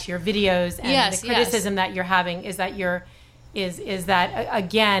going back to your videos and the criticism that you're having is that is that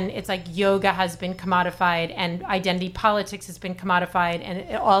again, it's like yoga has been commodified and identity politics has been commodified,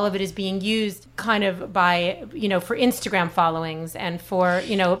 and all of it is being used kind of by for Instagram followings and for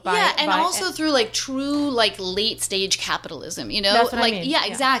also through like true like late stage capitalism, That's what I mean.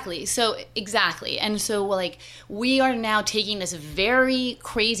 Exactly. So exactly, and so like we are now taking this very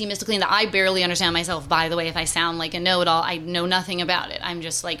crazy mystical thing that I barely understand myself. By the way, if I sound like a know-it-all, I know nothing about it. I'm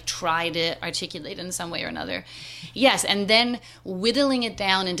just like try to articulate it in some way or another. Yes, and then whittling it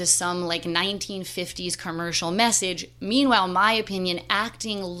down into some like 1950s commercial message. Meanwhile, my opinion,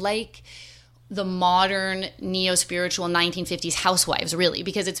 acting like the modern neo-spiritual 1950s housewives, really,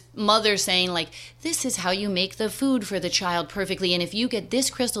 because it's mothers saying like, this is how you make the food for the child perfectly, and if you get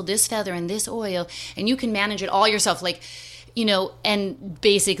this crystal, this feather, and this oil, and you can manage it all yourself, like, and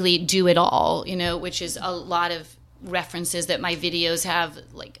basically do it all, which is a lot of references that my videos have,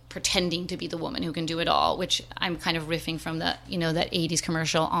 like pretending to be the woman who can do it all, which I'm kind of riffing from the, that 80s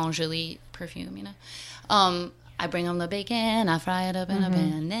commercial Angeli perfume, I bring home the bacon, I fry it up in a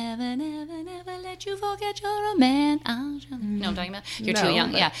pan, never, never, never let you forget you're a man. You know what I'm talking about? You're too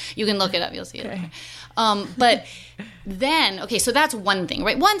young. Yeah, you can look it up, you'll see it. Okay. But then, so that's one thing,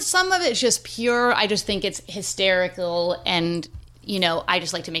 right? Some of it's just pure, I just think it's hysterical and I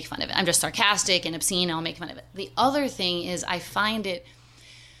just like to make fun of it. I'm just sarcastic and obscene, and I'll make fun of it. The other thing is I find it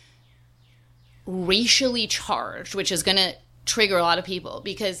racially charged, which is going to trigger a lot of people,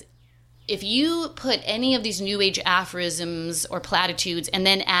 because if you put any of these new age aphorisms or platitudes and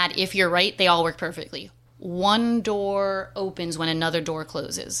then add, if you're right, they all work perfectly. One door opens when another door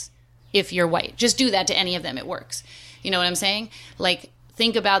closes. If you're white, just do that to any of them. It works. You know what I'm saying? Like,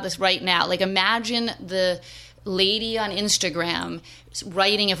 think about this right now. Like, imagine the lady on Instagram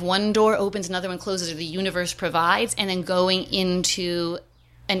writing, if one door opens, another one closes, or the universe provides, and then going into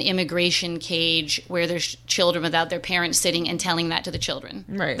an immigration cage where there's children without their parents sitting and telling that to the children.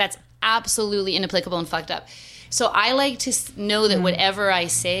 Right. That's absolutely inapplicable and fucked up. So I like to know that whatever I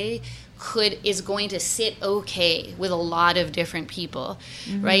say is going to sit okay with a lot of different people,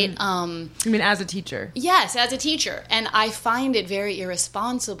 right? You mean as a teacher? Yes, as a teacher. And I find it very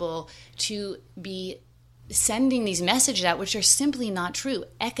irresponsible to be sending these messages out which are simply not true,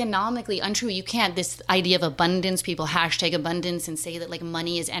 economically untrue. You can't, this idea of abundance, people hashtag abundance and say that like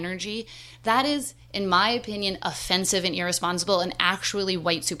money is energy, that is, in my opinion, offensive and irresponsible and actually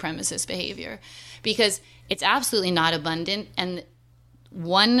white supremacist behavior, because it's absolutely not abundant. And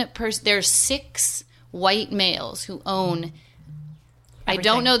there's 6 white males who own everything. I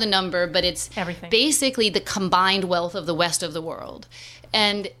don't know the number, but it's everything, basically the combined wealth of the West of the world.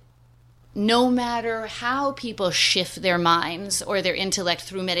 And no matter how people shift their minds or their intellect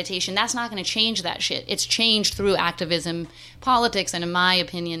through meditation, that's not going to change that shit. It's changed through activism, politics, and in my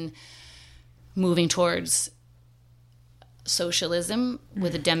opinion, moving towards socialism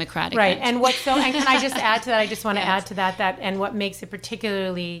with a democratic right. And can I just add to that? I just want to add to that and what makes it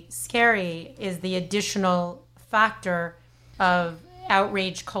particularly scary is the additional factor of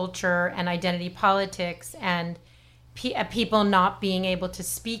outrage culture and identity politics and people not being able to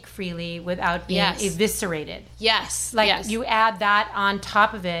speak freely without being eviscerated. Yes. You add that on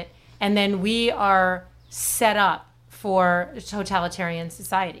top of it, and then we are set up for a totalitarian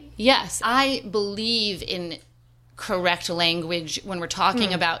society. Yes. I believe in correct language when we're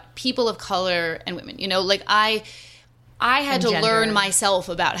talking about people of color and women. You know, like I had to learn myself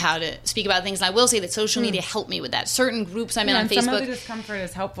about how to speak about things. And I will say that social media helped me with that. Certain groups I'm in on Facebook. Some of the discomfort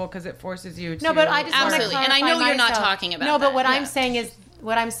is helpful because it forces you to... No, but I just absolutely. And I know you're not talking about No, but that. what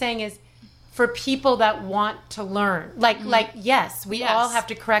I'm saying is for people that want to learn, like yes, we all have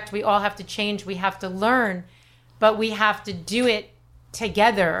to correct, we all have to change, we have to learn, but we have to do it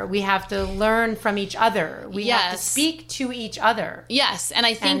together. We have to learn from each other. We have to speak to each other. Yes, and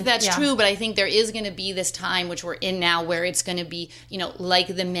I think that's true, but I think there is going to be this time, which we're in now, where it's going to be, you know, like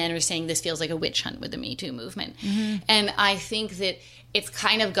the men are saying, this feels like a witch hunt with the Me Too movement. And I think that it's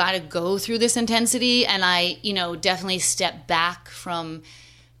kind of got to go through this intensity, and I, you know, definitely step back from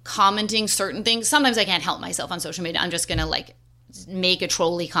commenting certain things. Sometimes I can't help myself on social media. I'm just going to, like, make a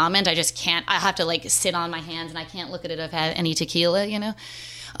trolly comment. I just can't. I have to like sit on my hands and I can't look at it if I've had any tequila, you know.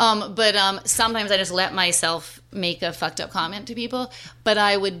 But sometimes I just let myself make a fucked up comment to people. But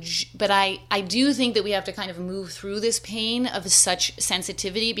I do think that we have to kind of move through this pain of such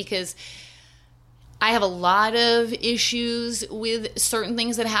sensitivity, because I have a lot of issues with certain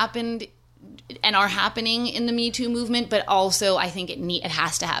things that happened and are happening in the Me Too movement, but also I think it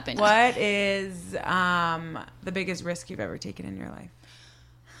has to happen. What is the biggest risk you've ever taken in your life?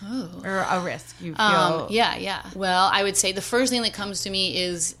 Oh. Or a risk you feel? Yeah. Well, I would say the first thing that comes to me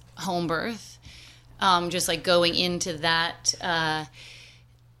is homebirth. Just like going into that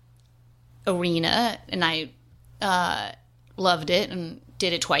arena, and I loved it and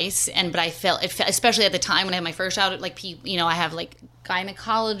did it twice. But I felt, especially at the time when I had my first child, like, you know, I have like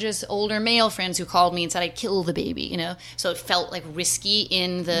gynecologists, older male friends who called me and said I'd kill the baby, you know? So it felt like risky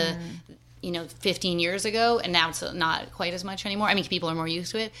in the, you know, 15 years ago, and now it's not quite as much anymore. I mean, people are more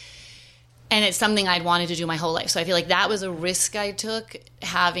used to it. And it's something I'd wanted to do my whole life. So I feel like that was a risk I took,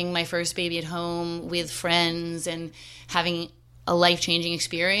 having my first baby at home with friends and having a life-changing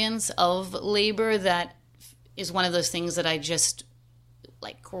experience of labor. That is one of those things that I just,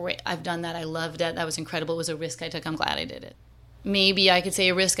 like, great, I've done that. I loved it. That was incredible. It was a risk I took. I'm glad I did it. Maybe I could say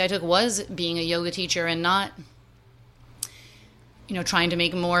a risk I took was being a yoga teacher and not, you know, trying to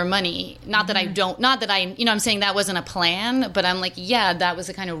make more money. Not that I, you know, I'm saying that wasn't a plan, but I'm like, yeah, that was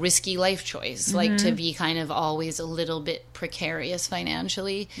a kind of risky life choice, like to be kind of always a little bit precarious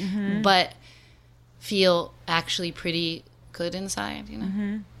financially, but feel actually pretty good inside, you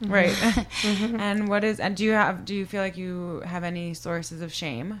know? Right. And do you feel like you have any sources of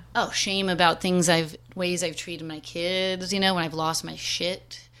shame? Oh, shame about ways I've treated my kids, you know, when I've lost my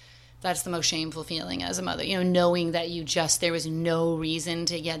shit. That's the most shameful feeling as a mother, you know, knowing that there was no reason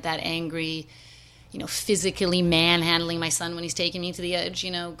to get that angry, you know, physically manhandling my son when he's taking me to the edge,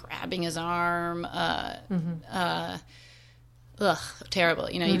 you know, grabbing his arm, terrible.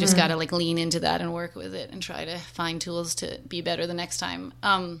 You know, you just got to like lean into that and work with it and try to find tools to be better the next time.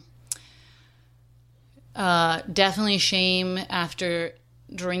 Definitely shame after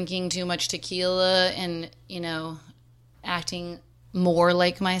drinking too much tequila and, you know, acting more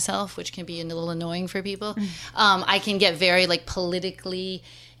like myself, which can be a little annoying for people. I can get very like politically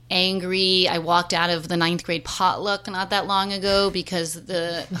angry. I walked out of the 9th grade potluck not that long ago because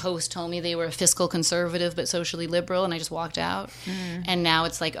the host told me they were a fiscal conservative but socially liberal, and I just walked out. And now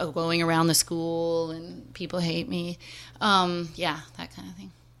it's like going around the school and people hate me. Yeah, that kind of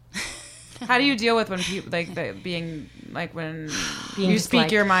thing. How do you deal with when people being you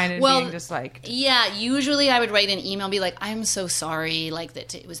speak your mind and being disliked? Yeah, usually I would write an email and be like, I'm so sorry, like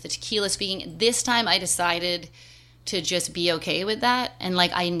that it was the tequila speaking. This time I decided to just be okay with that. And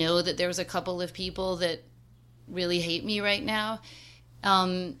like, I know that there's a couple of people that really hate me right now.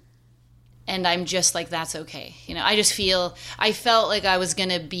 And I'm just like, that's okay. You know, I felt like I was going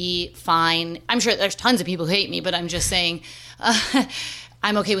to be fine. I'm sure there's tons of people who hate me, but I'm just saying,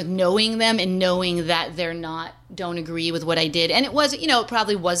 I'm okay with knowing them and knowing that don't agree with what I did. And it was, you know, it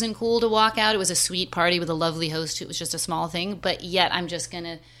probably wasn't cool to walk out. It was a sweet party with a lovely host. It was just a small thing, but yet I was kind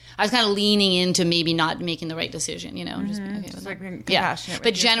of leaning into maybe not making the right decision, you know, just being okay with that. Yeah.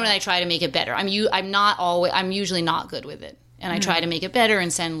 But generally I try to make it better. I'm usually not good with it. And I try to make it better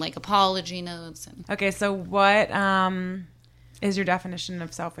and send like apology notes. Okay. So what is your definition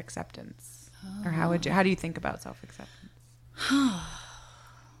of self-acceptance? Or how do you think about self-acceptance?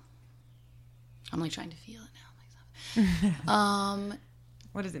 I'm like trying to feel it now.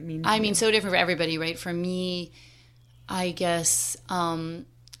 What does it mean? I mean, so different for everybody, right? For me, I guess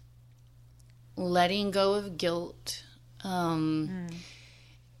letting go of guilt,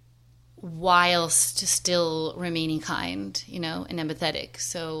 whilst still remaining kind, you know, and empathetic.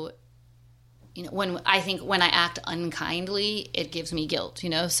 So, you know, when I act unkindly, it gives me guilt, you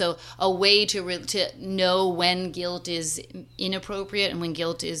know? So a way to know when guilt is inappropriate and when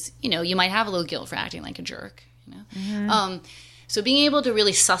guilt is, you know, you might have a little guilt for acting like a jerk, you know? Mm-hmm. So being able to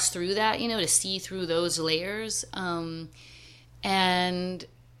really suss through that, you know, to see through those layers, and,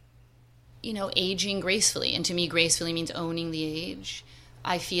 you know, aging gracefully. And to me, gracefully means owning the age.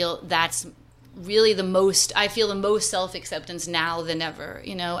 I feel that's really the most self-acceptance now than ever,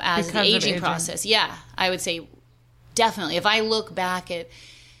 you know, as the aging process. Yeah, I would say definitely. If I look back at,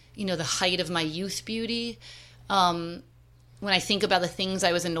 you know, the height of my youth beauty, when I think about the things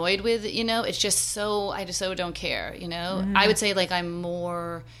I was annoyed with, you know, it's just I just so don't care, you know. Mm-hmm. I would say like I'm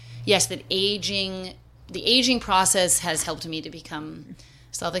more, yes, that the aging process has helped me to become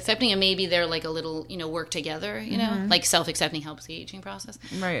self-accepting, and maybe they're like a little, you know, work together, you know, mm-hmm. like self-accepting helps the aging process.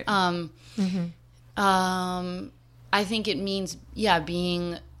 Right. I think it means,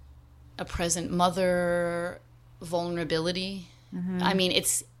 being a present mother, vulnerability. Mm-hmm. I mean,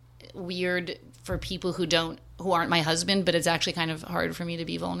 it's weird for people who aren't my husband, but it's actually kind of hard for me to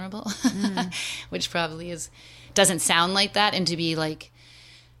be vulnerable, which probably doesn't sound like that, and to be like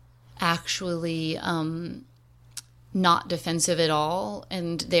actually not defensive at all.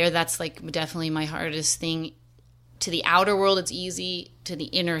 And that's like definitely my hardest thing. To the outer world, it's easy. To the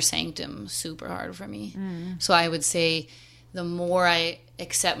inner sanctum, super hard for me. So I would say the more I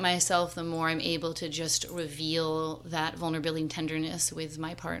accept myself, the more I'm able to just reveal that vulnerability and tenderness with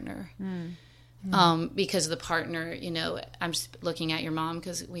my partner. Because the partner, you know, I'm just looking at your mom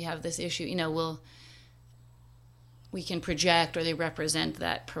because we have this issue, you know, we can project, or they represent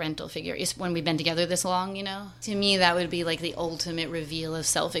that parental figure. It's when we've been together this long, you know. To me, that would be like the ultimate reveal of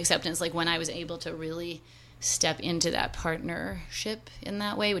self-acceptance, like when I was able to really step into that partnership in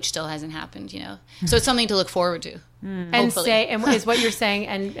that way, which still hasn't happened, you know. So it's something to look forward to. And is what you're saying,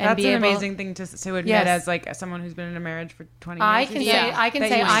 and that's be an able, amazing thing to admit, yes. As like someone who's been in a marriage for 20 years. I can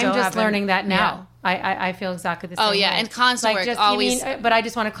say I'm just learning that now. Yeah. I feel exactly the same. Oh yeah, way. And constant like work always. But I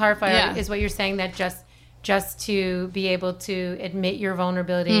just want to clarify is what you're saying, that just to be able to admit your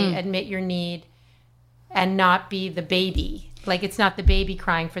vulnerability, admit your need, and not be the baby. Like, it's not the baby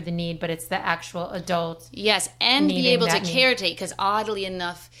crying for the need, but it's the actual adult. Yes, and be able to caretake, because oddly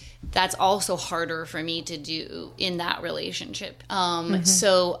enough, that's also harder for me to do in that relationship.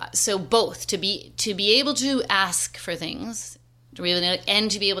 So both to be able to ask for things,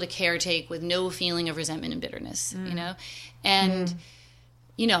 and to be able to caretake with no feeling of resentment and bitterness, you know, and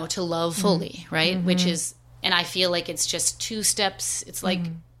you know, to love fully, right? Which is, and I feel like it's just 2 steps. It's like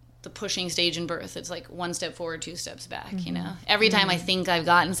the pushing stage in birth. It's like 1 step forward, 2 steps back, you know? Every time I think I've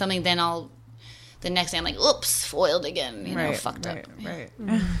gotten something, then the next day I'm like, oops, foiled again, you know, fucked up. Right.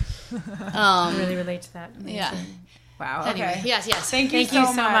 I really relate to that. Amazing. Yeah. Wow. Anyway, Okay. yes. Thank you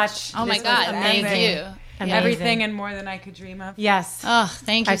so much. Oh my God. Thank you. Amazing. Everything and more than I could dream of. Yes. Oh,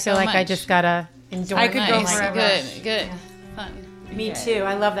 thank you so much. I feel like I just gotta enjoy I could go forever. Good. Yeah. Fun. Me too.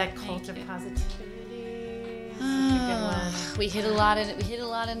 I love that cult of positivity. We hit a lot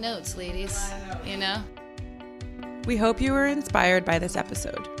of notes, ladies. You know. We hope you were inspired by this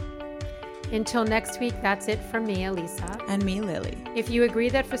episode. Until next week, that's it from me, Elisa. And me, Lily. If you agree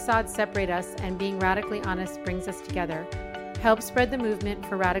that facades separate us and being radically honest brings us together, help spread the movement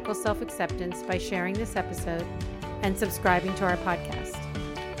for radical self-acceptance by sharing this episode and subscribing to our podcast.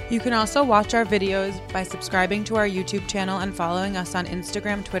 You can also watch our videos by subscribing to our YouTube channel and following us on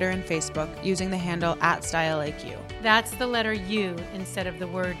Instagram, Twitter, and Facebook using the handle @StyleIQ. That's the letter U instead of the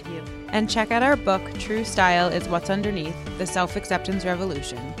word you. And check out our book, True Style is What's Underneath, The Self-Acceptance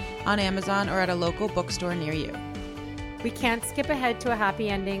Revolution, on Amazon or at a local bookstore near you. We can't skip ahead to a happy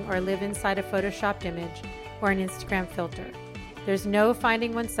ending or live inside a photoshopped image or an Instagram filter. There's no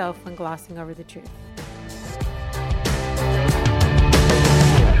finding oneself when glossing over the truth.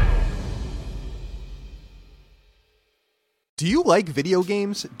 Do you like video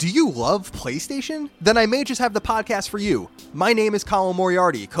games? Do you love PlayStation? Then I may just have the podcast for you. My name is Colin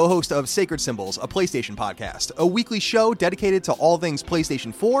Moriarty, co-host of Sacred Symbols, a PlayStation podcast, a weekly show dedicated to all things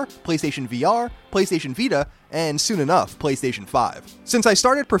PlayStation 4, PlayStation VR, PlayStation Vita, and soon enough, PlayStation 5. Since I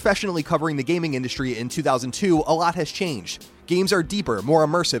started professionally covering the gaming industry in 2002, a lot has changed. Games are deeper, more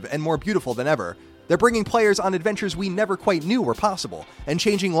immersive, and more beautiful than ever. They're bringing players on adventures we never quite knew were possible, and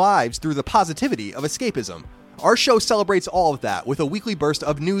changing lives through the positivity of escapism. Our show celebrates all of that with a weekly burst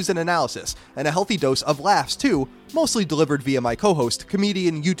of news and analysis, and a healthy dose of laughs too, mostly delivered via my co-host,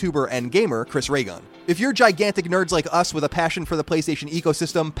 comedian, YouTuber, and gamer, Chris Raygun. If you're gigantic nerds like us with a passion for the PlayStation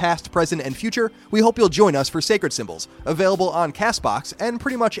ecosystem, past, present, and future, we hope you'll join us for Sacred Symbols, available on CastBox and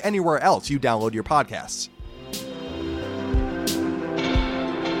pretty much anywhere else you download your podcasts.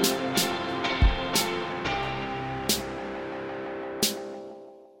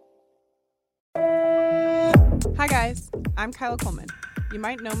 I'm Kyla Coleman. You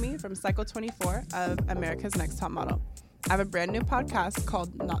might know me from Cycle 24 of America's Next Top Model. I have a brand new podcast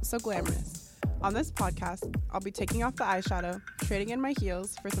called Not So Glamorous. On this podcast, I'll be taking off the eyeshadow, trading in my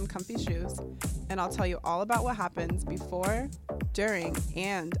heels for some comfy shoes, and I'll tell you all about what happens before, during,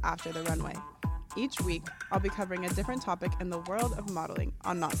 and after the runway. Each week, I'll be covering a different topic in the world of modeling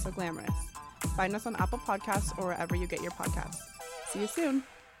on Not So Glamorous. Find us on Apple Podcasts or wherever you get your podcasts. See you soon.